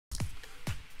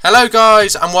Hello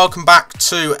guys, and welcome back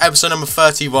to episode number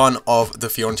 31 of the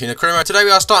Fiorentina Career Mode. Today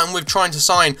we are starting with trying to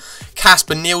sign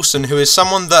Kasper Nielsen, who is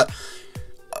someone that,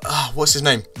 what's his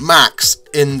name? Max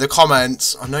in the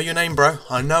comments. I know your name, bro.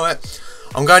 I know it.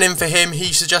 I'm going in for him.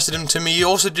 He suggested him to me. He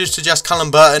also did suggest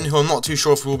Callum Burton, who I'm not too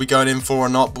sure if we'll be going in for or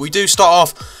not. But we do start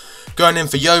off going in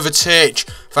for Jovetic,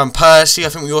 Van Persie. I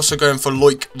think we also go in for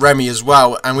Loic Remy as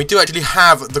well. And we do actually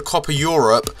have the Coppa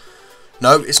Europe.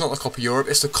 No, it's not the Coppa Europe,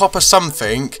 it's the Coppa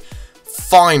something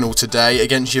final today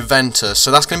against Juventus.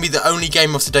 So that's going to be the only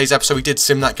game of today's episode. We did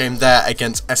sim that game there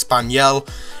against Espanyol,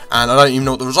 and I don't even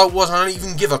know what the result was, and I don't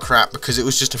even give a crap because it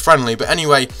was just a friendly. But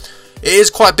anyway, it is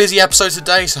quite a busy episode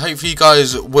today, so hopefully you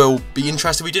guys will be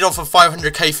interested. We did offer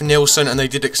 500k for Nielsen, and they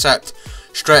did accept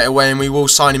straight away, and we will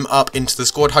sign him up into the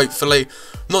squad, hopefully.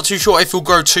 Not too sure if he'll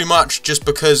grow too much, just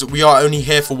because we are only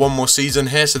here for one more season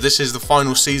here, so this is the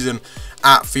final season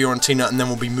at Fiorentina, and then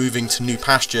we'll be moving to new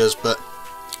pastures. But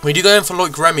we do go in for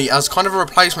Loic Remy as kind of a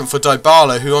replacement for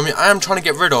Dybala, who I am trying to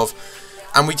get rid of.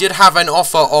 And we did have an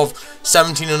offer of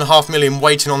 17.5 million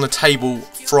waiting on the table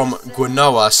from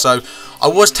Genoa, so I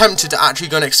was tempted to actually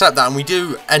go and accept that, and we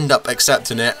do end up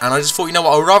accepting it. And I just thought, you know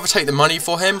what, I would rather take the money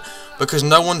for him, because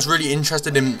no one's really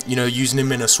interested in, you know, using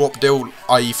him in a swap deal,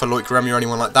 i.e. for Loic Remy or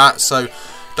anyone like that. So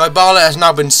Dybala has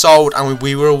now been sold, and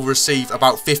we will receive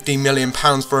about £15 million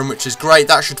for him, which is great.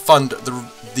 That should fund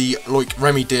the Loic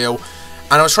Remy deal.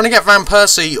 And I was trying to get Van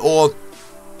Persie or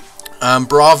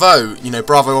Bravo. You know,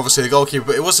 Bravo obviously the goalkeeper,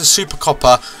 but it was a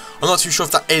SuperCoppa. I'm not too sure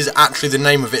if that is actually the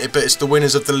name of it, but it's the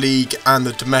winners of the league and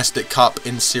the domestic cup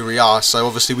in Serie A. So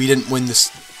obviously we didn't win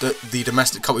the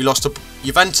domestic cup. We lost to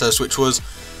Juventus, which was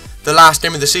the last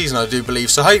game of the season, I do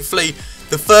believe. So hopefully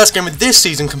the first game of this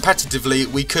season competitively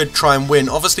we could try and win.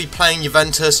 Obviously playing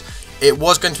Juventus, it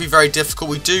was going to be very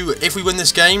difficult. If we win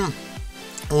this game,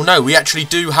 well no, we actually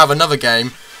do have another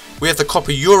game. We have the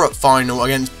Coppa Europe final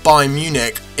against Bayern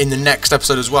Munich in the next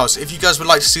episode as well. So if you guys would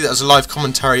like to see that as a live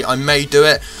commentary, I may do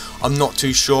it. I'm not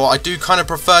too sure. I do kind of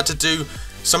prefer to do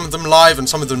some of them live and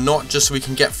some of them not, just so we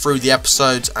can get through the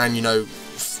episodes and through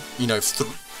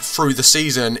the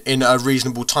season in a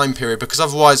reasonable time period. Because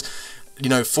otherwise,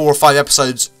 4 or 5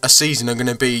 episodes a season are going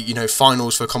to be,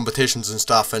 finals for competitions and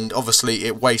stuff, and obviously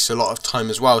it wastes a lot of time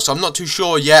as well. So I'm not too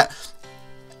sure yet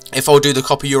if I'll do the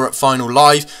Coppa Europe final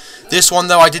live. This one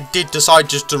though, I did decide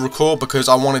just to record because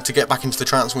I wanted to get back into the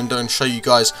transfer window and show you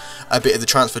guys a bit of the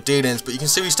transfer dealings. But you can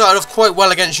see we started off quite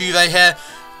well against Juve here.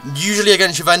 Usually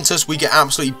against Juventus we get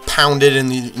absolutely pounded in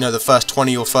the first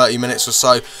 20 or 30 minutes or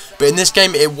so, but in this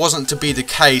game it wasn't to be the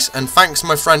case. And thanks to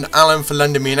my friend Alan for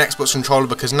lending me an Xbox controller,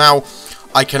 because now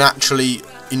I can actually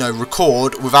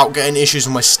record without getting issues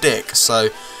with my stick. So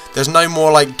there's no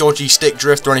more like dodgy stick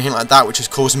drift or anything like that, which is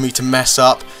causing me to mess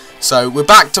up. So we're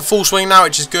back to full swing now,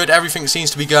 which is good. Everything seems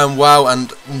to be going well,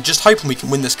 and I'm just hoping we can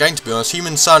win this game, to be honest.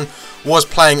 Human Son was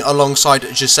playing alongside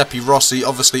Giuseppe Rossi,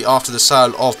 obviously after the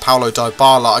sale of Paulo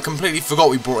Dybala. I completely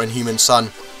forgot we brought in Human Son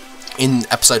in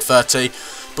episode 30.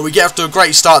 But we get off to a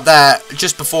great start there.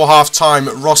 Just before half-time,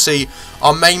 Rossi,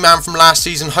 our main man from last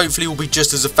season, hopefully will be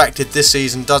just as effective this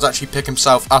season, does actually pick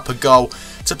himself up a goal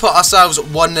to put ourselves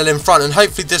 1-0 in front. And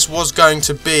hopefully this was going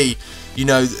to be,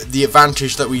 the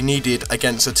advantage that we needed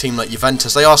against a team like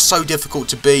Juventus. They are so difficult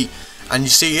to beat. And you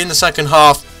see in the second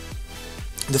half,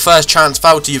 the first chance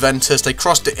fell to Juventus. They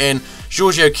crossed it in.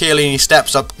 Giorgio Chiellini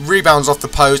steps up, rebounds off the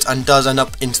post, and does end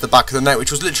up into the back of the net,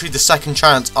 which was literally the second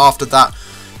chance after that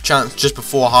chance just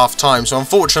before half time. So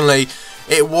unfortunately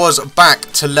it was back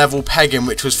to level pegging,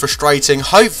 which was frustrating.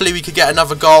 Hopefully we could get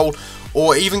another goal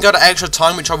or even go to extra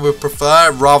time, which I would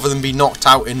prefer rather than be knocked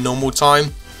out in normal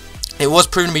time. It was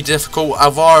proven to be difficult.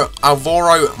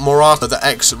 Alvaro Morata, the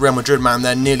ex-Real Madrid man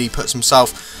there, nearly puts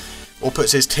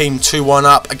his team 2-1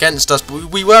 up against us.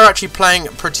 But we were actually playing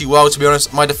pretty well, to be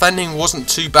honest. My defending wasn't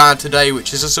too bad today,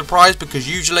 which is a surprise because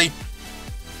usually,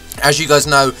 as you guys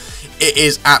know, it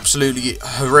is absolutely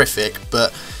horrific.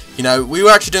 But we were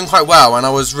actually doing quite well, and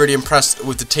I was really impressed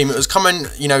with the team. It was coming,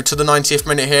 to the 90th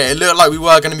minute here. It looked like we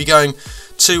were going to be going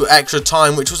to extra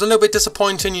time, which was a little bit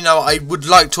disappointing. I would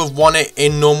like to have won it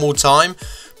in normal time,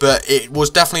 but it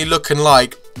was definitely looking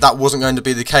like that wasn't going to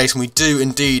be the case, and we do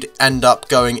indeed end up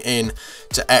going in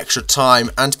to extra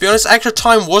time. And to be honest, extra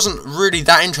time wasn't really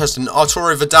that interesting.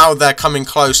 Arturo Vidal there coming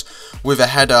close with a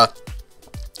header,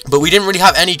 but we didn't really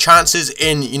have any chances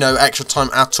in, extra time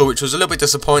at all, which was a little bit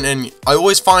disappointing. I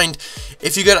always find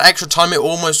if you go to extra time, it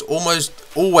almost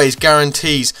always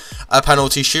guarantees a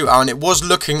penalty shootout, and it was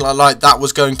looking like that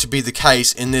was going to be the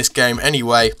case in this game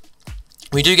anyway.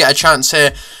 We do get a chance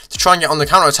here to try and get on the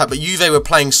counter-attack, but Juve were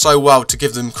playing so well to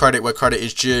give them credit where credit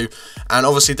is due, and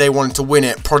obviously they wanted to win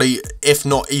it, probably if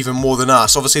not even more than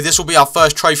us. Obviously this will be our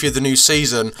first trophy of the new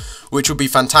season, which would be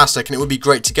fantastic, and it would be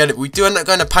great to get it. We do end up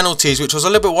going to penalties, which I was a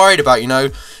little bit worried about, you know.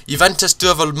 Juventus do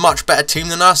have a much better team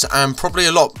than us, and probably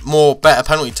a lot more better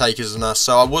penalty takers than us,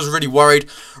 so I was really worried.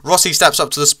 Rossi steps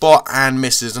up to the spot and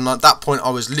misses, and at that point I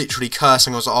was literally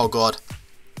cursing. I was like, oh god.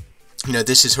 You know,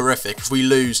 this is horrific. If we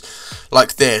lose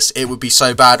like this, it would be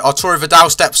so bad. Arturo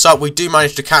Vidal steps up. We do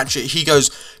manage to catch it. He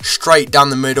goes straight down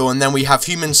the middle. And then we have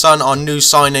Human Son, our new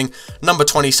signing, number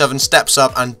 27, steps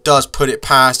up and does put it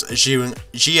past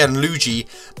Gianluigi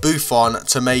Buffon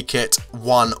to make it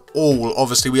 1-1.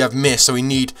 Obviously, we have missed, so we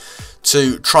need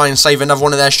to try and save another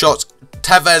one of their shots.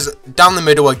 Tevez down the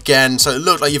middle again. So it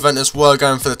looked like Juventus were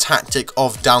going for the tactic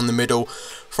of down the middle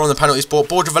from the penalty spot.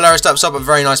 Borja Valera steps up, a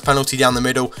very nice penalty down the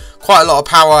middle. Quite a lot of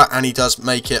power, and he does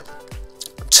make it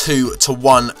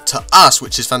 2-1 to us,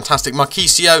 which is fantastic.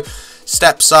 Marquisio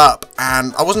steps up,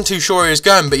 and I wasn't too sure where he was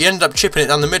going, but he ended up chipping it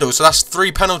down the middle. So that's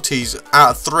 3 penalties out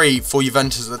of 3 for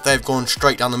Juventus that they've gone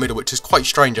straight down the middle, which is quite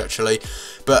strange actually.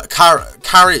 But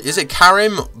is it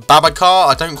Karim Babakar?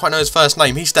 I don't quite know his first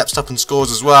name. He steps up and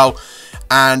scores as well.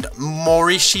 And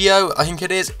Mauricio, I think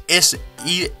it is,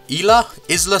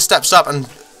 Isla steps up, and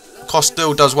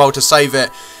Costil does well to save it,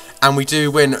 and we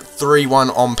do win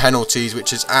 3-1 on penalties,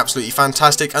 which is absolutely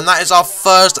fantastic. And that is our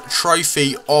first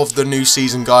trophy of the new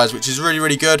season, guys, which is really,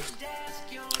 really good.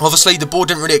 Obviously, the board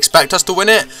didn't really expect us to win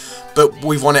it, but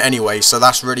we've won it anyway, so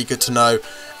that's really good to know.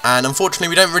 And unfortunately,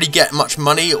 we don't really get much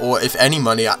money, or if any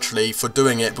money actually, for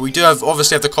doing it. But we do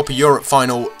obviously have the Copa Europe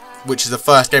final, which is the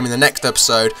first game in the next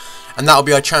episode, and that'll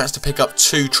be our chance to pick up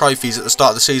 2 trophies at the start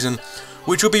of the season,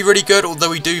 which will be really good,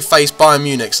 although we do face Bayern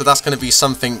Munich, so that's going to be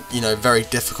something, you know, very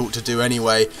difficult to do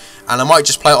anyway. And I might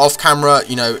just play it off camera,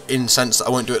 you know, in the sense that I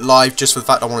won't do it live, just for the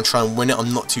fact I want to try and win it.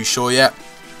 I'm not too sure yet.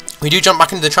 We do jump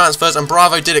back into the transfers, and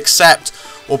Bravo did accept,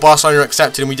 or Barcelona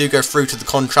accepted, and we do go through to the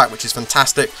contract, which is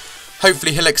fantastic.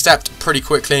 Hopefully he'll accept pretty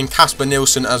quickly, and Casper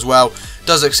Nielsen as well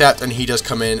does accept, and he does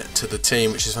come in to the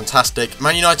team, which is fantastic.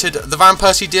 Man United, the Van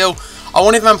Persie deal. I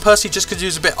wanted Van Persie just because he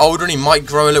was a bit older and he might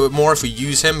grow a little bit more if we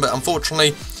use him, but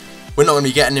unfortunately we're not going to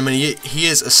be getting him, and he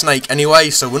is a snake anyway,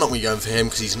 so we're not going to be going for him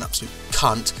because he's an absolute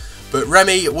cunt. But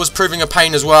Remy was proving a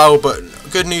pain as well, but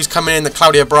good news coming in that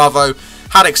Claudio Bravo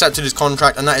had accepted his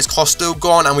contract, and that is Costil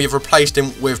gone, and we have replaced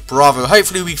him with Bravo.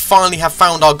 Hopefully we finally have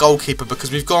found our goalkeeper,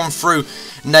 because we've gone through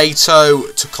NATO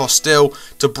to Costil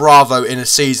to Bravo in a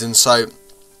season. So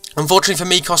unfortunately for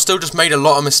me, Costil just made a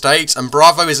lot of mistakes, and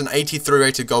Bravo is an 83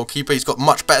 rated goalkeeper. He's got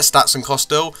much better stats than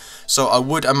Costil, so I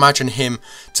would imagine him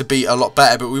to be a lot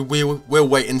better, but we'll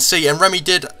wait and see. And Remy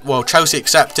did, well, Chelsea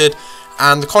accepted,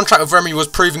 and the contract of Remy was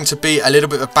proving to be a little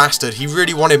bit of a bastard. He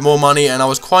really wanted more money, and I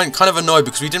was kind of annoyed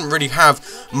because we didn't really have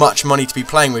much money to be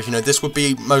playing with. You know, this would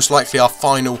be most likely our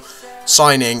final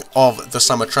signing of the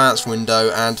summer transfer window,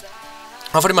 and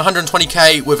I offered him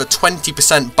 120k with a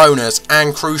 20% bonus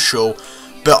and crucial,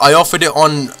 but I offered it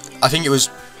on, I think it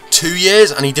was 2 years,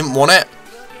 and he didn't want it.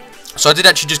 So I did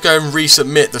actually just go and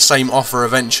resubmit the same offer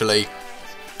eventually,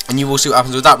 and you will see what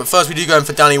happens with that. But first we do go in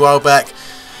for Danny Welbeck.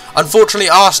 Unfortunately,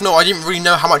 Arsenal, I didn't really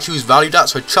know how much he was valued at,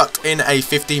 so I chucked in a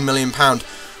 £15 million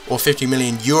or 50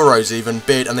 million euros even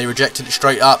bid, and they rejected it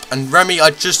straight up. And Remy,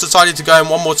 I just decided to go in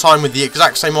one more time with the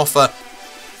exact same offer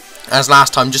as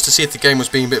last time, just to see if the game was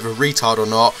being a bit of a retard or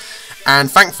not.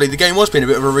 And thankfully the game was being a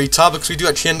bit of a retard, because we do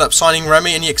actually end up signing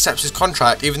Remy, and he accepts his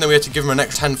contract, even though we had to give him an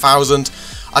extra 10,000.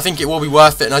 I think it will be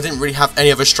worth it, and I didn't really have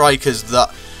any other strikers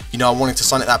that, you know, I wanted to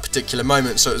sign at that particular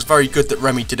moment, so it was very good that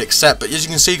Remy did accept. But as you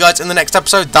can see, guys, in the next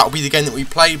episode, that will be the game that we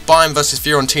play, Bayern versus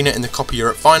Fiorentina in the Copa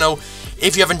Europe final.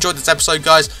 If you have enjoyed this episode,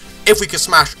 guys, if we could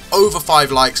smash over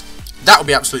 5 likes, that would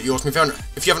be absolutely awesome.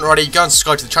 If you haven't already, go and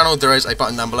subscribe to the channel. There is a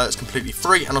button down below. It's completely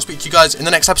free, and I'll speak to you guys in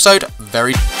the next episode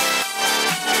very